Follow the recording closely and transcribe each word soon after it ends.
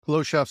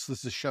Hello, chefs.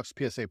 This is Chef's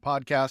PSA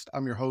Podcast.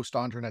 I'm your host,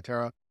 Andre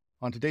Natera.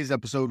 On today's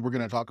episode, we're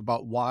going to talk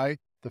about why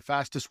the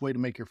fastest way to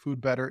make your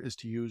food better is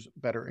to use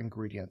better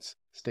ingredients.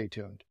 Stay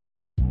tuned.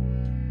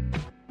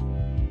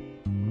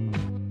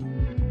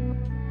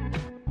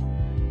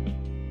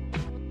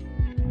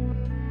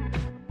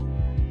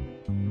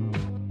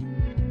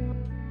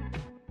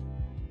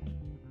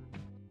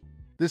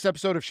 This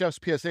episode of Chef's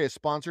PSA is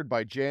sponsored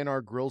by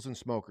J&R Grills and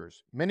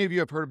Smokers. Many of you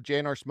have heard of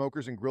J&R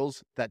Smokers and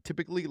Grills that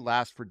typically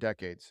last for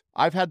decades.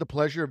 I've had the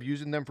pleasure of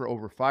using them for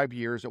over 5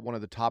 years at one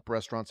of the top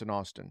restaurants in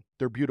Austin.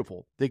 They're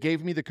beautiful. They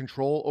gave me the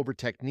control over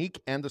technique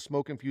and the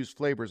smoke-infused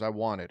flavors I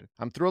wanted.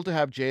 I'm thrilled to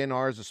have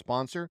J&R as a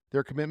sponsor.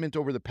 Their commitment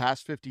over the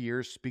past 50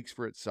 years speaks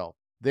for itself.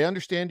 They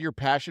understand your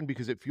passion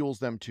because it fuels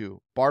them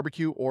too,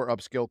 barbecue or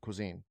upscale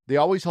cuisine. They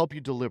always help you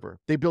deliver.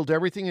 They build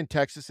everything in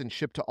Texas and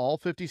ship to all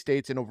 50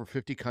 states and over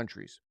 50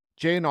 countries.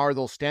 J&R,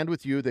 they'll stand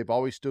with you. They've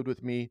always stood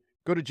with me.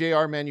 Go to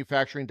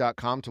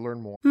jrmanufacturing.com to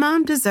learn more.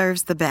 Mom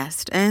deserves the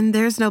best, and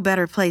there's no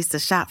better place to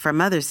shop for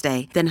Mother's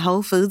Day than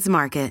Whole Foods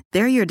Market.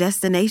 They're your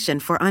destination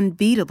for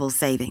unbeatable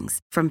savings,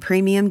 from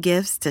premium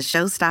gifts to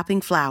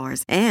show-stopping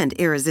flowers and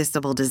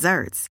irresistible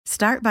desserts.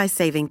 Start by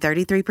saving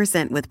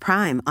 33% with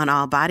Prime on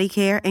all body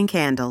care and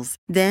candles.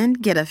 Then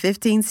get a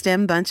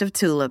 15-stem bunch of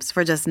tulips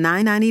for just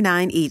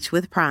 $9.99 each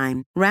with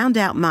Prime. Round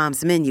out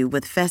Mom's menu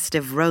with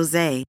festive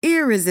rosé,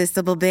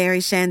 irresistible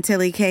berry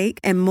chantilly cake,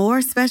 and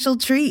more special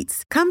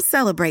treats. Come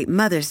celebrate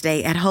Mother's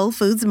Day at Whole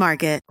Foods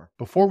Market.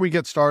 Before we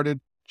get started,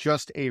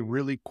 just a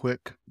really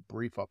quick,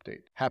 brief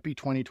update. Happy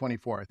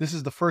 2024. This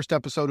is the first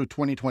episode of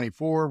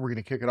 2024. We're going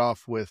to kick it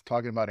off with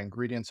talking about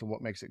ingredients and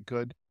what makes it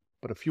good.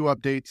 But a few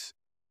updates.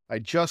 I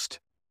just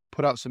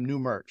put out some new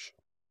merch.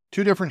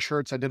 2 different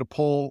shirts. I did a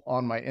poll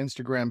on my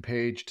Instagram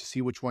page to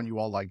see which one you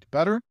all liked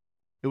better.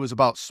 It was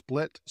about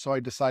split, so I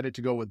decided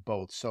to go with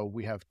both. So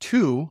we have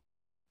 2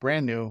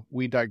 brand new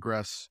We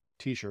Digress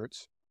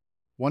t-shirts.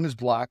 One is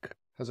black,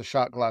 has a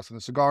shot glass and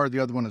a cigar. The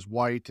other one is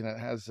white, and it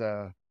has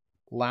a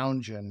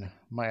lounge and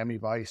Miami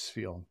Vice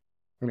feel.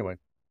 Anyway,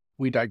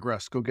 We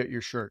Digress. Go get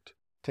your shirt.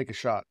 Take a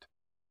shot.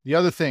 The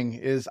other thing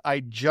is I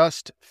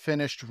just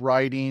finished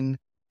writing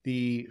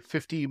the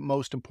 50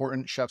 most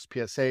important chef's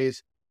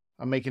PSAs.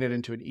 I'm making it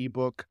into an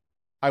ebook.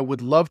 I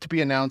would love to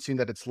be announcing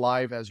that it's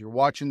live as you're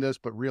watching this,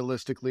 but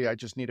realistically, I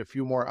just need a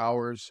few more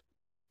hours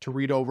to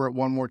read over it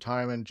one more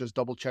time and just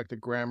double check the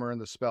grammar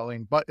and the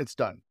spelling, but it's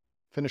done.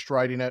 Finished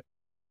writing it.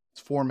 It's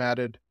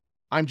formatted.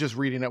 I'm just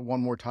reading it one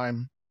more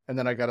time, and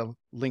then I got to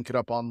link it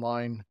up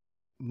online.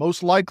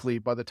 Most likely,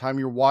 by the time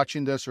you're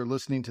watching this or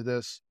listening to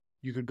this,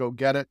 you could go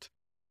get it.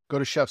 Go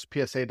to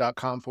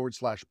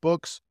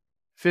chefspsa.com/books.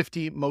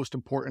 50 most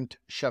important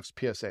chef's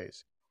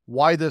PSAs.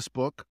 Why this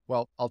book?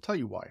 Well, I'll tell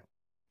you why.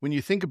 When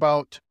you think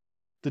about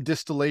the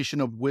distillation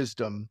of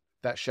wisdom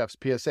that chef's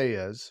PSA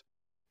is,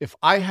 if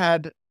I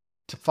had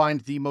to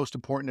find the most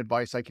important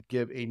advice I could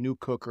give a new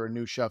cook or a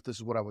new chef, this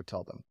is what I would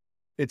tell them.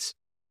 It's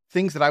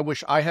things that I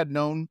wish I had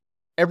known.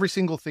 Every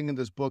single thing in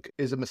this book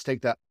is a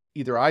mistake that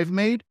either I've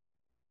made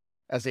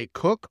as a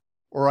cook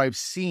or I've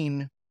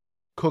seen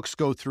cooks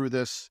go through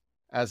this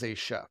as a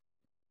chef.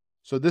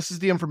 So this is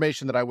the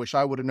information that I wish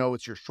I would have known.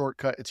 It's your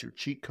shortcut. It's your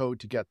cheat code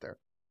to get there.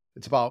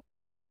 It's about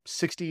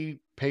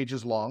 60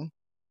 pages long.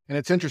 And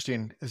it's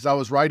interesting, as I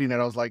was writing it,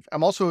 I was like,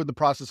 I'm also in the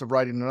process of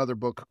writing another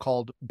book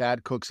called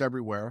Bad Cooks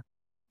Everywhere.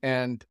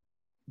 And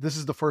this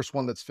is the first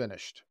one that's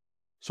finished.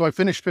 So I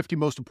finished 50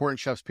 most important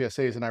chef's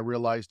PSAs, and I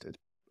realized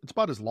it's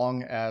about as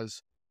long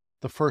as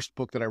the first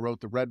book that I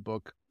wrote, the Red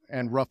Book,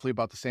 and roughly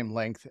about the same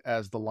length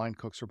as the Line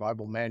Cook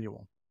Survival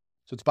Manual.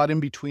 So it's about in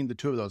between the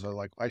two of those. I was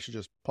like, I should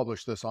just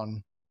publish this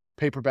on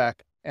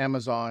paperback,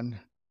 Amazon,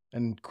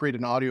 and create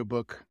an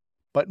audiobook.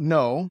 But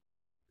no,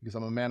 because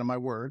I'm a man of my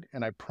word,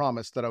 and I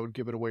promised that I would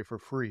give it away for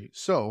free.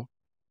 So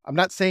I'm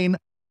not saying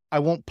I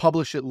won't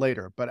publish it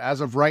later, but as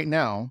of right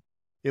now,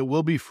 it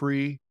will be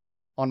free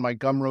on my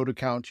Gumroad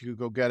account. You could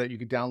go get it. You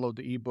could download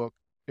the ebook.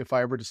 If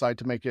I ever decide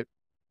to make it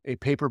a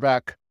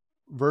paperback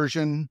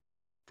version,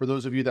 for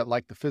those of you that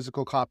like the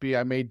physical copy,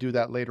 I may do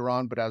that later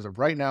on. But as of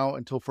right now,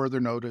 until further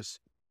notice,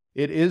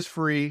 it is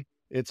free.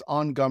 It's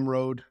on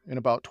Gumroad in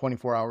about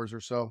 24 hours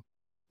or so.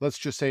 Let's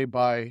just say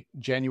by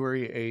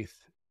January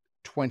 8th,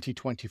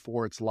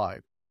 2024, it's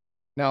live.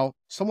 Now,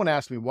 someone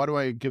asked me, why do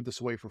I give this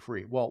away for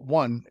free? Well,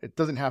 one, it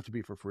doesn't have to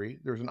be for free.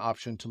 There's an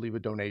option to leave a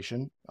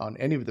donation on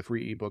any of the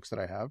free ebooks that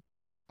I have.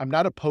 I'm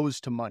not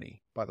opposed to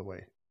money, by the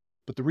way.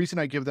 But the reason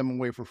I give them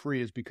away for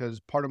free is because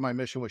part of my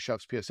mission with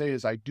Chef's PSA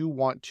is I do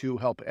want to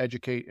help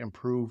educate,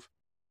 improve,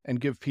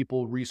 and give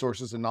people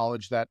resources and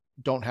knowledge that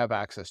don't have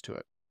access to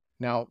it.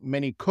 Now,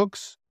 many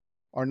cooks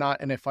are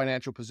not in a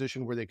financial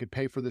position where they could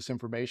pay for this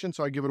information,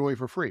 so I give it away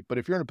for free. But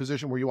if you're in a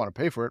position where you want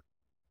to pay for it,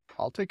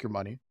 I'll take your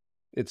money.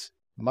 It's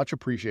much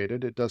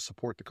appreciated. It does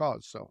support the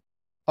cause. So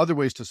other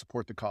ways to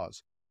support the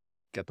cause.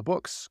 Get the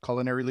books,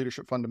 Culinary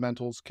Leadership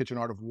Fundamentals, Kitchen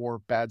Art of War,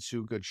 Bad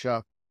Sue, Good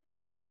Chef,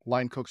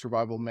 Line Cook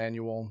Survival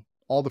Manual.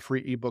 All the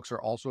free ebooks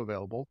are also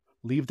available.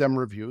 Leave them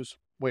reviews.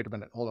 Wait a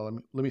minute. Hold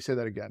on. Let me say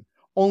that again.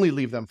 Only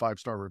leave them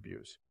 5-star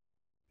reviews.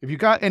 If you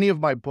got any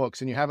of my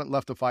books and you haven't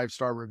left a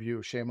 5-star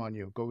review, shame on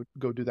you.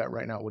 Go do that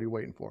right now. What are you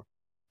waiting for?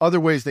 Other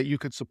ways that you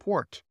could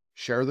support: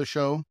 share the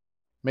show.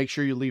 Make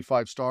sure you leave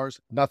 5 stars,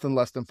 nothing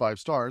less than 5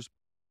 stars.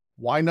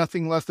 Why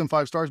nothing less than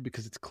 5 stars?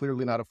 Because it's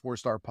clearly not a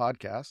 4-star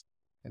podcast.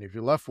 And if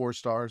you left 4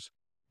 stars,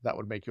 that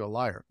would make you a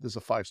liar. This is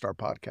a 5-star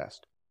podcast.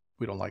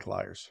 We don't like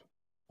liars.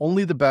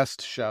 Only the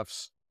best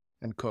chefs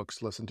and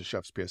cooks listen to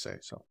Chef's PSA.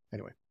 So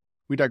anyway,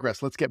 we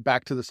digress. Let's get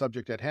back to the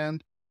subject at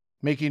hand.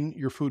 Making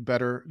your food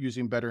better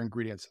using better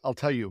ingredients. I'll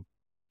tell you,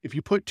 if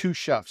you put 2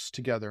 chefs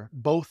together,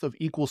 both of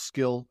equal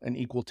skill and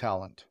equal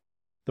talent,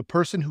 the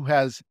person who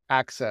has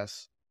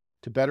access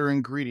to better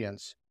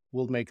ingredients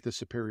will make the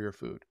superior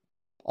food.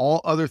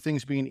 All other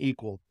things being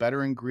equal,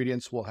 better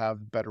ingredients will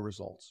have better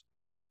results.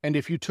 And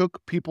if you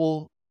took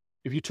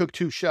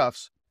 2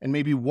 chefs and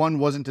maybe one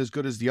wasn't as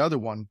good as the other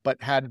one,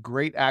 but had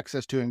great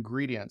access to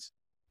ingredients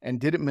and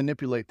didn't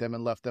manipulate them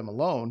and left them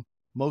alone,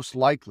 most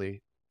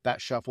likely that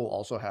chef will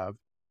also have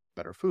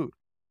better food.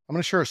 I'm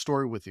going to share a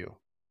story with you.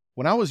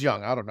 When I was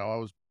young,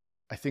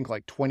 I think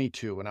like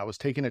 22, and I was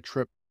taking a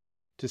trip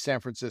to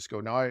San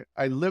Francisco. Now,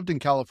 I lived in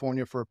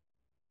California for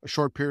a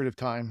short period of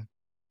time,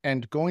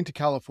 and going to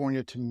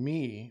California to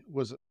me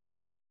was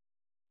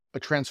a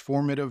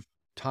transformative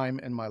time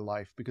in my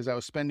life because I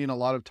was spending a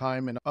lot of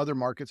time in other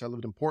markets. I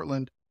lived in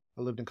Portland,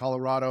 I lived in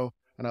Colorado,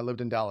 and I lived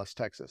in Dallas,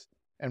 Texas.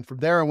 And from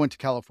there, I went to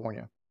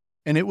California.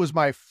 And it was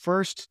my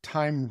first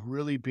time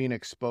really being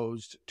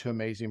exposed to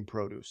amazing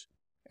produce.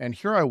 And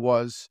here I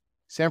was,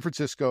 San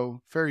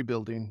Francisco, Ferry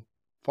Building,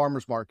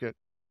 farmer's market,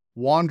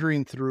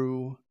 wandering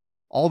through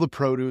all the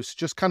produce,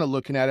 just kind of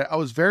looking at it. I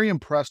was very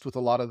impressed with a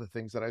lot of the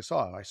things that I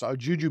saw. I saw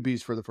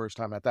jujubes for the first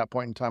time. At that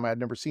point in time, I had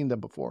never seen them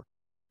before.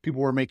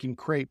 People were making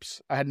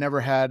crepes. I had never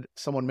had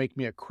someone make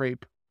me a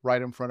crepe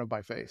right in front of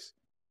my face.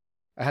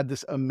 I had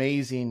this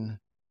amazing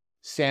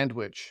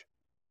sandwich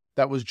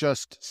that was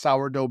just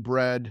sourdough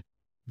bread,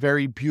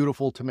 very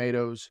beautiful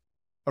tomatoes,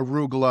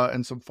 arugula,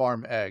 and some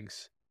farm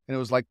eggs. And it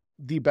was like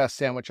the best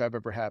sandwich I've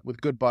ever had,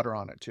 with good butter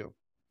on it too.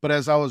 But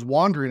as I was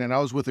wandering, and I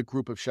was with a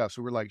group of chefs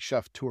who were like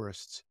chef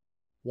tourists,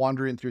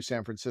 wandering through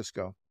San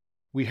Francisco,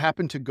 we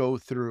happened to go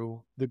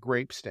through the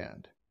grape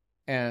stand.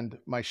 And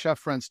my chef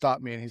friend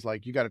stopped me and he's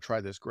like, "You got to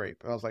try this grape."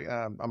 And I was like,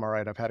 I'm all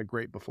right. I've had a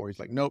grape before. He's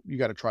like, "Nope, you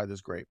got to try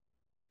this grape."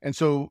 And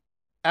so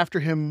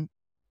after him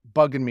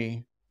bugging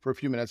me for a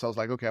few minutes, I was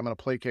like, okay, I'm going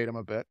to placate him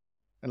a bit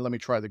and let me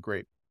try the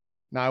grape.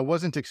 Now, I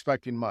wasn't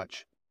expecting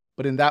much,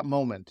 but in that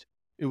moment,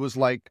 it's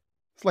like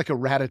a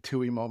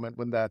Ratatouille moment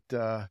when that,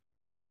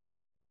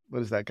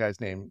 what is that guy's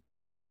name?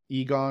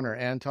 Egon or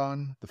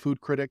Anton, the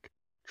food critic,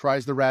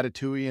 tries the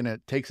ratatouille and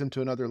it takes him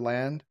to another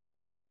land.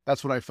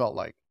 That's what I felt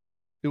like.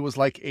 It was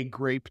like a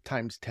grape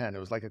times 10. It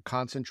was like a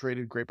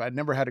concentrated grape. I'd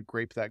never had a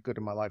grape that good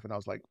in my life. And I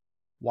was like,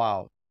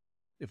 wow,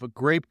 if a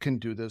grape can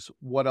do this,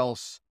 what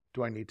else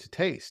do I need to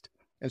taste?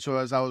 And so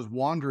as I was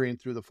wandering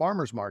through the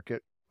farmer's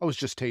market, I was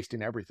just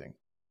tasting everything.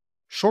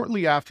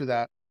 Shortly after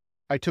that,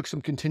 I took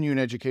some continuing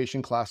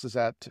education classes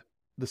at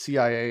the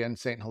CIA in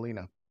St.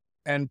 Helena.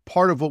 And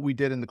part of what we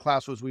did in the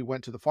class was we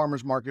went to the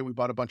farmer's market, we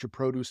bought a bunch of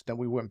produce, then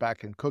we went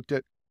back and cooked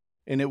it.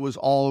 And it was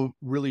all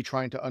really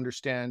trying to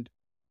understand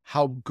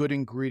how good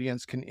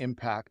ingredients can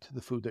impact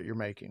the food that you're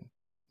making.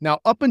 Now,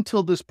 up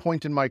until this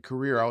point in my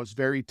career, I was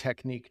very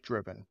technique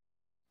driven.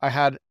 I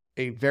had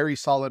a very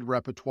solid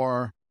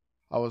repertoire.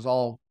 I was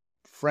all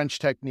French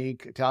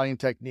technique, Italian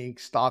technique,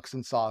 stocks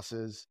and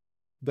sauces,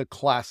 the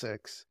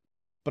classics.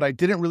 But I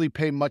didn't really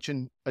pay much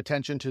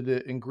attention to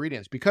the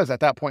ingredients because at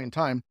that point in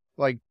time,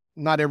 like,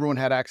 not everyone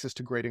had access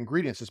to great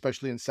ingredients,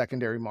 especially in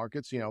secondary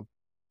markets.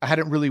 I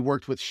hadn't really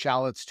worked with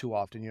shallots too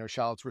often.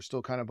 Shallots were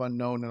still kind of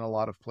unknown in a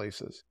lot of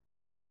places.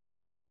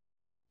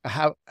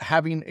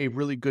 Having a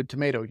really good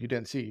tomato, you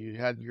didn't see. You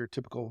had your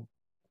typical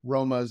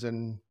Romas,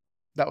 and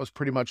that was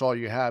pretty much all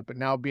you had. But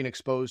now being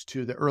exposed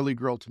to the early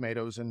girl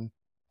tomatoes and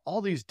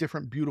all these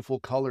different beautiful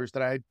colors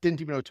that I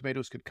didn't even know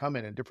tomatoes could come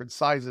in different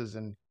sizes.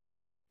 And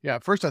yeah,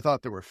 at first I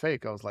thought they were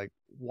fake. I was like,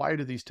 why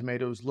do these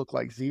tomatoes look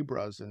like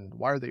zebras? And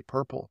why are they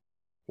purple?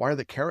 Why are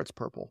the carrots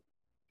purple?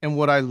 And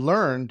what I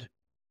learned,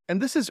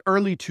 and this is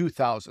early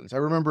 2000s. I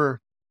remember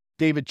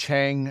David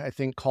Chang, I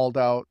think, called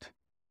out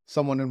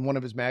someone in one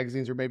of his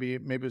magazines, or maybe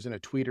it was in a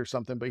tweet or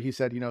something, but he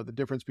said, the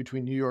difference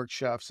between New York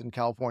chefs and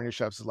California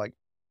chefs is like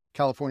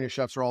California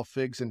chefs are all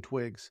figs and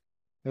twigs.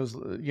 It was,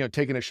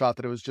 taking a shot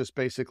that it was just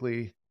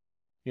basically,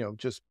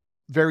 just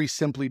very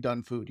simply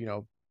done food,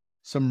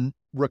 some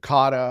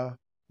ricotta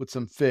with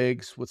some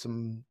figs, with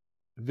some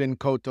vin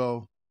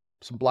cotto,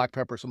 some black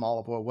pepper, some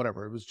olive oil,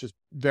 whatever. It was just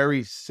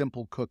very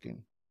simple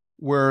cooking,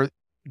 where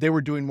they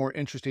were doing more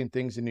interesting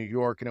things in New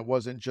York. And it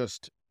wasn't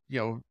just,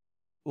 a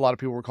lot of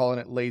people were calling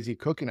it lazy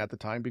cooking at the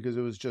time because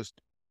it was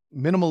just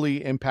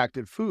minimally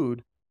impacted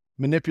food,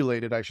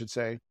 manipulated, I should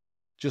say,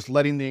 just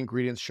letting the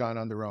ingredients shine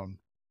on their own.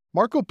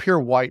 Marco Pierre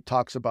White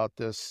talks about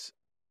this.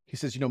 He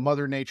says,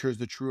 Mother Nature is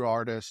the true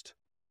artist.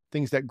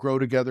 Things that grow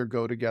together,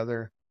 go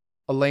together.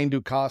 Alain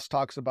Ducasse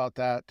talks about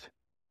that,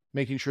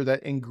 making sure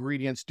that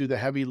ingredients do the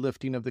heavy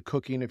lifting of the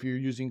cooking. If you're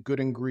using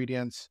good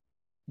ingredients,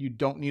 you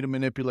don't need to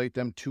manipulate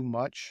them too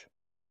much.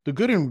 The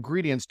good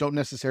ingredients don't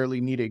necessarily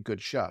need a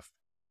good chef.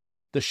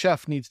 The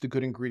chef needs the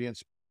good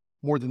ingredients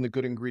more than the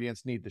good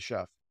ingredients need the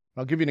chef.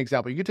 I'll give you an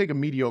example. You could take a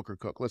mediocre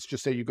cook. Let's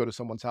just say you go to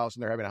someone's house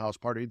and they're having a house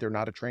party. They're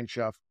not a trained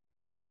chef.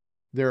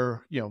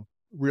 They're,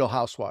 real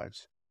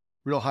housewives,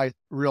 real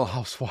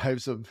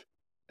housewives of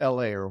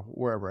LA or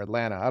wherever,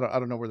 Atlanta. I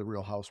don't know where the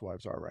real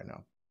housewives are right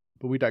now,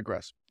 but we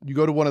digress. You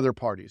go to one of their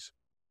parties.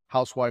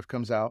 Housewife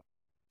comes out.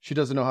 She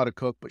doesn't know how to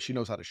cook, but she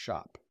knows how to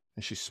shop,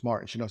 and she's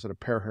smart and she knows how to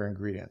pair her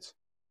ingredients.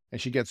 And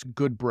she gets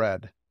good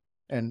bread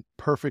and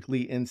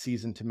perfectly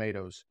in-season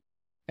tomatoes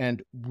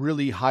and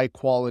really high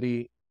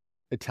quality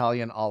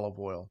Italian olive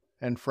oil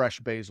and fresh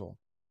basil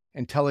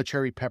and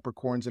Telecherry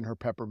peppercorns in her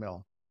pepper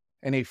mill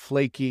and a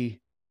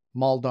flaky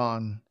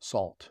Maldon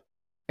salt.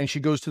 And she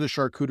goes to the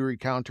charcuterie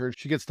counter.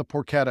 She gets the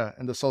porchetta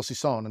and the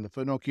salsicon and the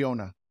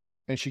finocchiona.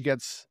 And she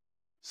gets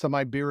some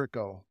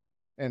Iberico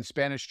and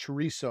Spanish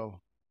chorizo.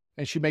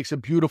 And she makes a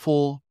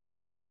beautiful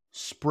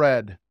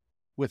spread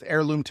with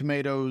heirloom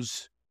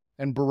tomatoes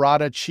and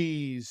burrata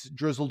cheese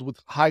drizzled with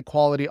high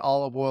quality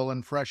olive oil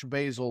and fresh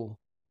basil,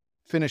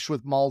 finished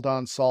with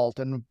Maldon salt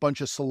and a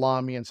bunch of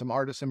salami and some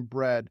artisan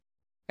bread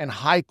and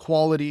high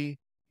quality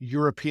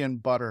European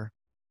butter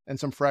and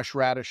some fresh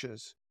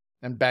radishes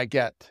and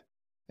baguette.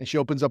 And she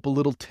opens up a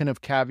little tin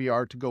of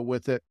caviar to go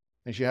with it.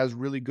 And she has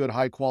really good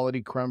high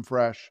quality creme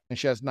fraiche. And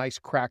she has nice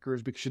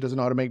crackers because she doesn't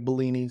know how to make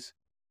bellinis.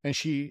 And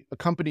she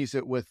accompanies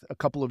it with a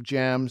couple of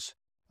jams,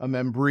 a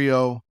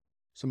membrillo,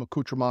 some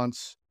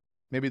accoutrements.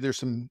 Maybe there's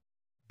some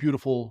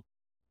beautiful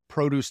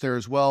produce there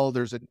as well.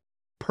 There's a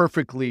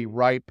perfectly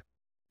ripe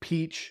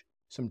peach,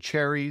 some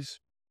cherries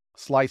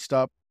sliced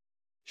up.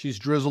 She's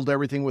drizzled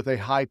everything with a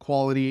high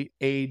quality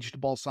aged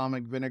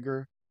balsamic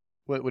vinegar.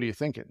 What are you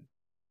thinking?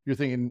 You're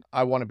thinking,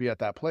 I want to be at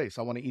that place.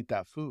 I want to eat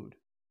that food.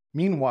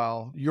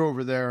 Meanwhile, you're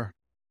over there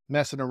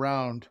messing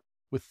around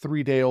with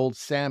 3-day-old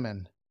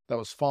salmon that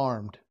was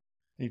farmed.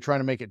 And you're trying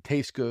to make it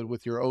taste good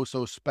with your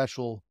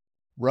oh-so-special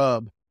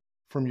rub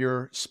from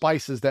your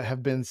spices that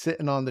have been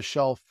sitting on the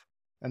shelf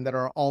and that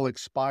are all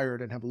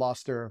expired and have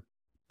lost their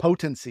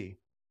potency.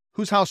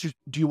 Whose house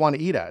do you want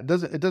to eat at?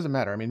 It doesn't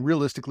matter. I mean,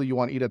 realistically, you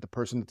want to eat at the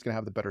person that's going to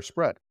have the better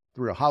spread,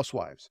 the Real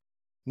Housewives.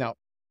 Now,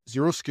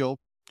 zero skill.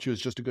 She was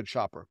just a good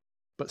shopper.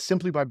 But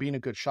simply by being a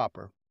good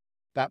shopper,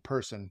 that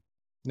person,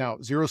 now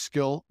zero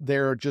skill,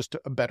 they're just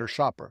a better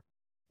shopper.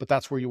 But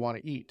that's where you want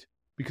to eat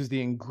because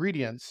the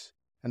ingredients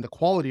and the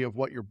quality of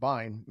what you're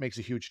buying makes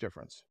a huge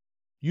difference.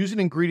 Using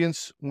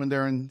ingredients when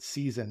they're in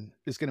season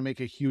is going to make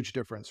a huge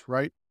difference,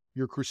 right?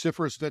 Your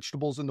cruciferous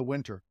vegetables in the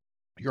winter,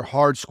 your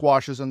hard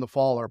squashes in the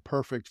fall are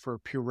perfect for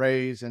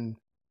purees and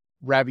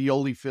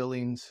ravioli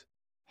fillings,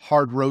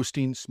 hard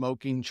roasting,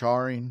 smoking,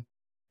 charring.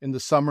 In the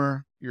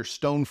summer, your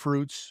stone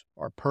fruits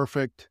are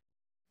perfect.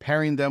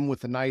 Pairing them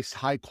with a nice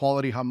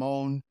high-quality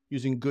jamon,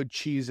 using good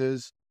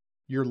cheeses,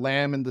 your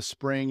lamb in the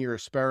spring, your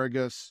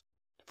asparagus,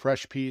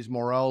 fresh peas,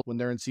 morel when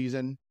they're in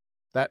season.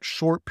 That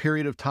short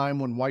period of time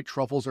when white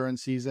truffles are in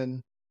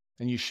season,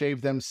 and you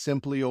shave them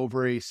simply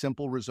over a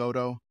simple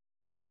risotto.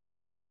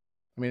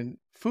 I mean,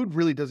 food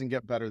really doesn't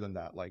get better than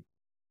that. Like,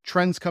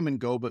 trends come and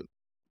go, but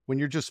when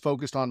you're just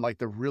focused on like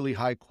the really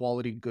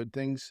high-quality good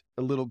things,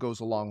 a little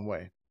goes a long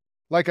way.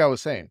 Like I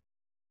was saying,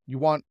 you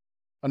want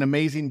an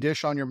amazing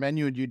dish on your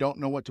menu and you don't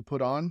know what to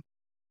put on,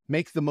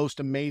 make the most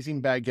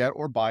amazing baguette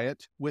or buy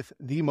it with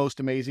the most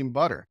amazing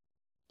butter.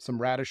 Some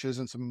radishes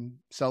and some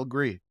sel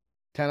gris.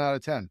 10 out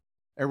of 10.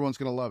 Everyone's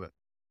going to love it.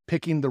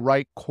 Picking the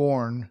right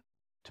corn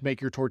to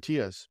make your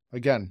tortillas.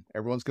 Again,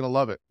 everyone's going to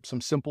love it.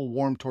 Some simple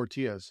warm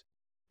tortillas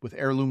with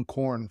heirloom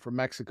corn from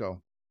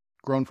Mexico,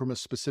 grown from a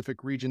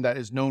specific region that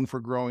is known for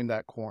growing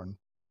that corn.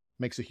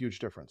 Makes a huge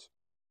difference.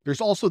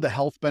 There's also the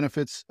health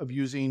benefits of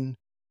using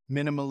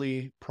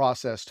minimally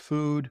processed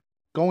food,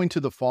 going to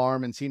the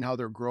farm and seeing how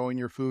they're growing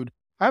your food.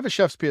 I have a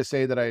chef's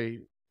PSA that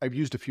I've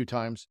used a few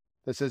times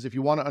that says, if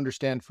you want to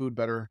understand food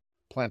better,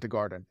 plant a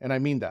garden. And I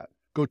mean that.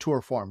 Go to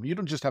her farm. You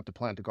don't just have to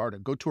plant a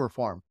garden. Go to her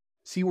farm.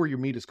 See where your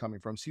meat is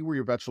coming from. See where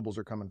your vegetables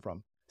are coming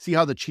from. See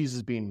how the cheese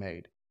is being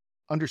made.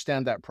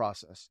 Understand that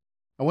process.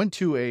 I went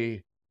to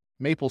a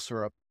maple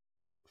syrup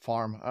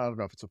farm. I don't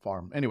know if it's a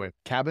farm. Anyway,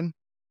 cabin.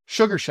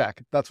 Sugar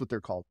shack. That's what they're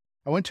called.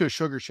 I went to a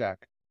sugar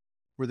shack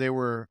where they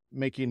were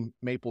making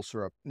maple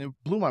syrup. And it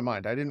blew my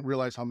mind. I didn't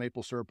realize how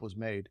maple syrup was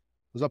made.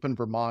 It was up in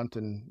Vermont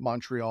and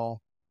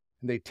Montreal.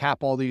 And they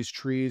tap all these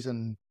trees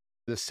and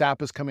the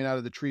sap is coming out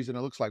of the trees and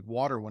it looks like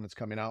water when it's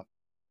coming out.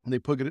 And they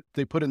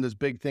put in this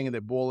big thing and they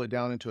boil it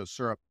down into a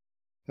syrup.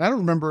 And I don't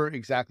remember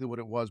exactly what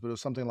it was, but it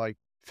was something like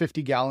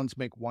 50 gallons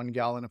make 1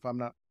 gallon, if I'm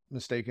not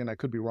mistaken. I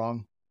could be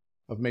wrong,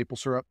 of maple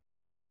syrup.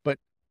 But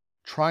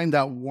trying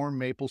that warm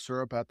maple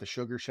syrup at the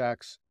sugar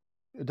shacks,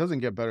 it doesn't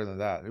get better than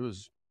that. It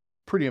was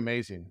pretty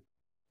amazing.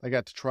 I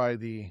got to try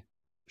the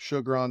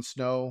sugar on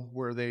snow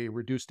where they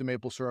reduce the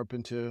maple syrup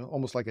into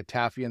almost like a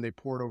taffy and they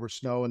pour it over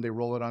snow and they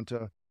roll it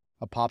onto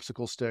a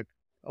popsicle stick.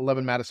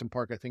 11 Madison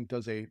Park, I think,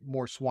 does a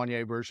more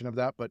soigné version of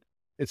that, but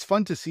it's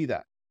fun to see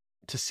that.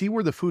 To see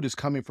where the food is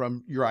coming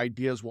from, your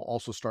ideas will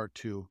also start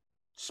to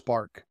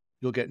spark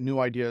You'll get new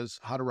ideas,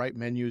 how to write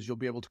menus. You'll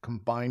be able to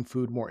combine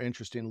food more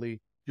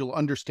interestingly. You'll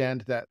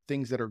understand that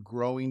things that are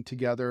growing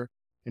together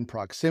in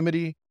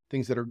proximity,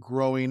 things that are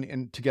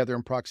growing together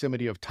in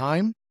proximity of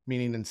time,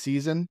 meaning in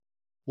season,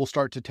 will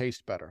start to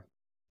taste better.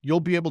 You'll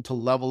be able to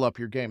level up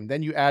your game.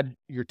 Then you add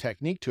your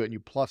technique to it and you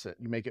plus it,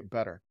 you make it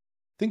better.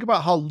 Think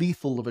about how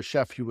lethal of a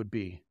chef you would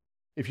be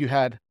if you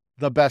had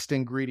the best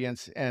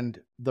ingredients and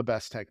the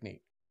best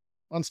technique.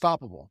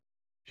 Unstoppable.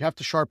 You have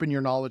to sharpen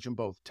your knowledge in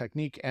both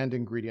technique and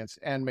ingredients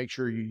and make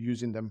sure you're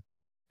using them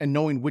and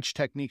knowing which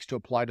techniques to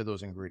apply to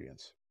those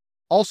ingredients.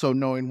 Also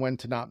knowing when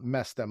to not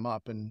mess them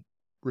up and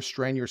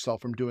restrain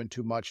yourself from doing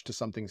too much to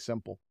something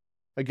simple.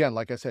 Again,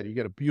 like I said, you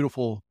get a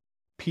beautiful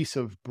piece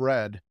of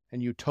bread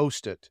and you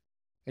toast it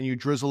and you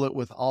drizzle it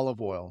with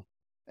olive oil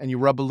and you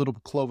rub a little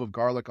clove of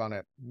garlic on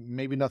it.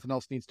 Maybe nothing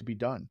else needs to be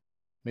done.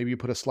 Maybe you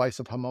put a slice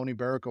of jamón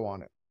ibérico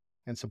on it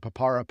and some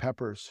papaya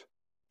peppers.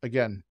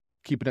 Again,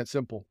 keeping it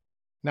simple.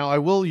 Now, I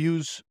will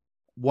use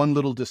one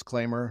little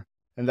disclaimer,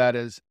 and that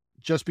is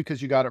just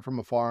because you got it from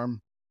a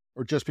farm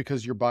or just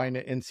because you're buying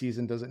it in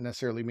season doesn't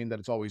necessarily mean that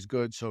it's always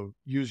good. So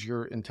use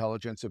your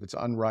intelligence. If it's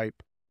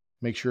unripe,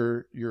 make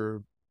sure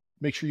you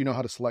know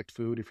how to select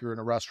food. If you're in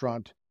a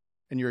restaurant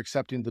and you're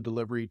accepting the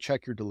delivery,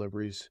 check your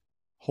deliveries,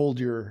 hold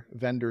your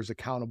vendors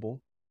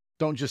accountable.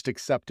 Don't just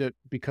accept it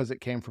because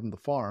it came from the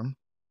farm,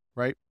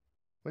 right?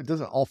 It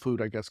doesn't, all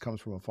food, I guess, comes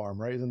from a farm,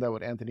 right? Isn't that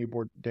what Anthony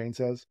Bourdain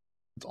says?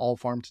 It's all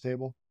farm to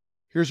table.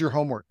 Here's your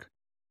homework.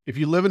 If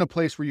you live in a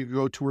place where you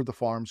go tour the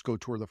farms, go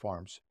tour the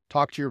farms.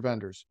 Talk to your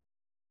vendors.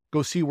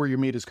 Go see where your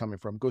meat is coming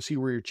from. Go see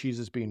where your cheese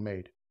is being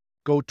made.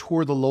 Go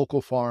tour the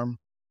local farm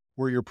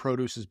where your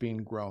produce is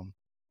being grown.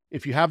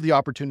 If you have the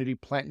opportunity,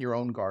 plant in your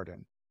own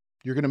garden.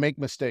 You're going to make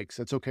mistakes.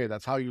 That's okay.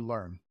 That's how you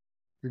learn.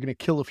 You're going to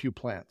kill a few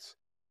plants.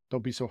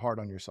 Don't be so hard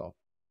on yourself.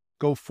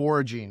 Go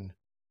foraging.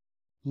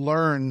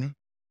 Learn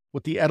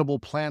what the edible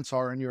plants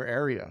are in your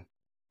area.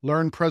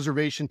 Learn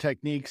preservation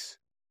techniques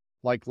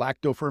like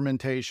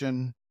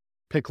lactofermentation,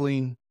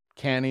 pickling,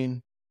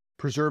 canning,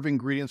 preserve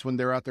ingredients when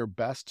they're at their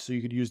best so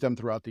you could use them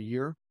throughout the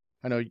year.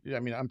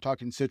 I'm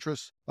talking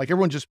citrus. Like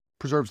everyone just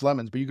preserves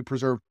lemons, but you could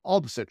preserve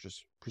all the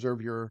citrus.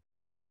 Preserve your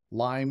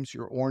limes,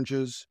 your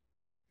oranges,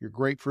 your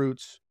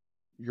grapefruits,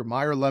 your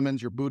Meyer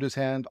lemons, your Buddha's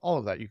hand, all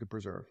of that you could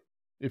preserve.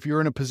 If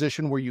you're in a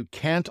position where you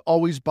can't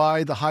always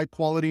buy the high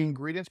quality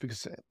ingredients,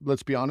 because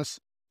let's be honest,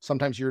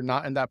 sometimes you're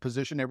not in that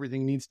position.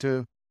 Everything needs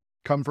to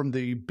come from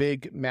the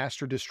big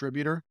master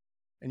distributor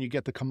and you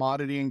get the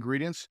commodity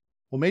ingredients.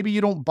 Well, maybe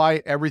you don't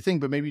buy everything,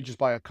 but maybe you just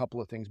buy a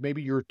couple of things.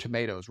 Maybe your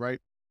tomatoes, right?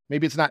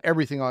 Maybe it's not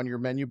everything on your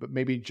menu, but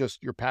maybe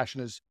just your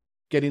passion is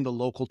getting the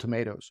local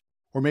tomatoes.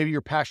 Or maybe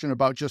you're passionate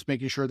about just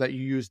making sure that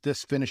you use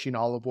this finishing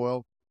olive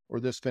oil or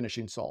this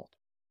finishing salt.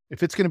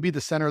 If it's going to be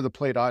the center of the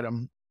plate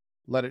item,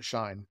 let it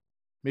shine.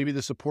 Maybe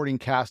the supporting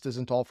cast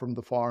isn't all from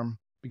the farm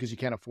because you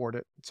can't afford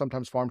it.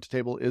 Sometimes farm to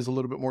table is a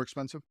little bit more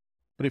expensive.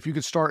 But if you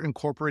could start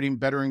incorporating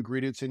better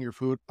ingredients in your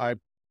food, I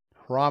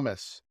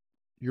promise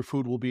your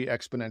food will be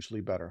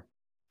exponentially better.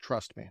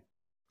 Trust me.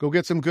 Go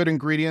get some good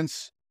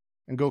ingredients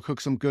and go cook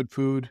some good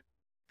food.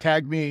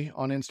 Tag me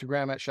on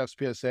Instagram at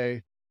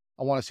ChefsPSA.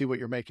 I want to see what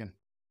you're making.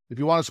 If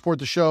you want to support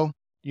the show,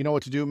 you know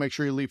what to do. Make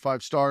sure you leave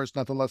 5 stars,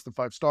 nothing less than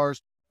 5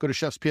 stars. Go to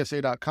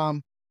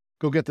chefspsa.com.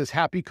 Go get this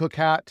Happy Cook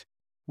hat,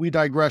 We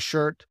Digress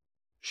shirt,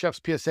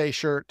 Chefs PSA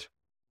shirt.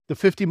 The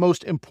 50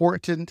 most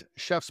important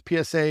Chefs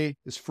PSA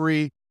is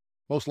free,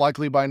 most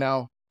likely by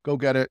now. Go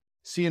get it.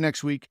 See you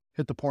next week.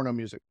 Hit the porno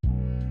music.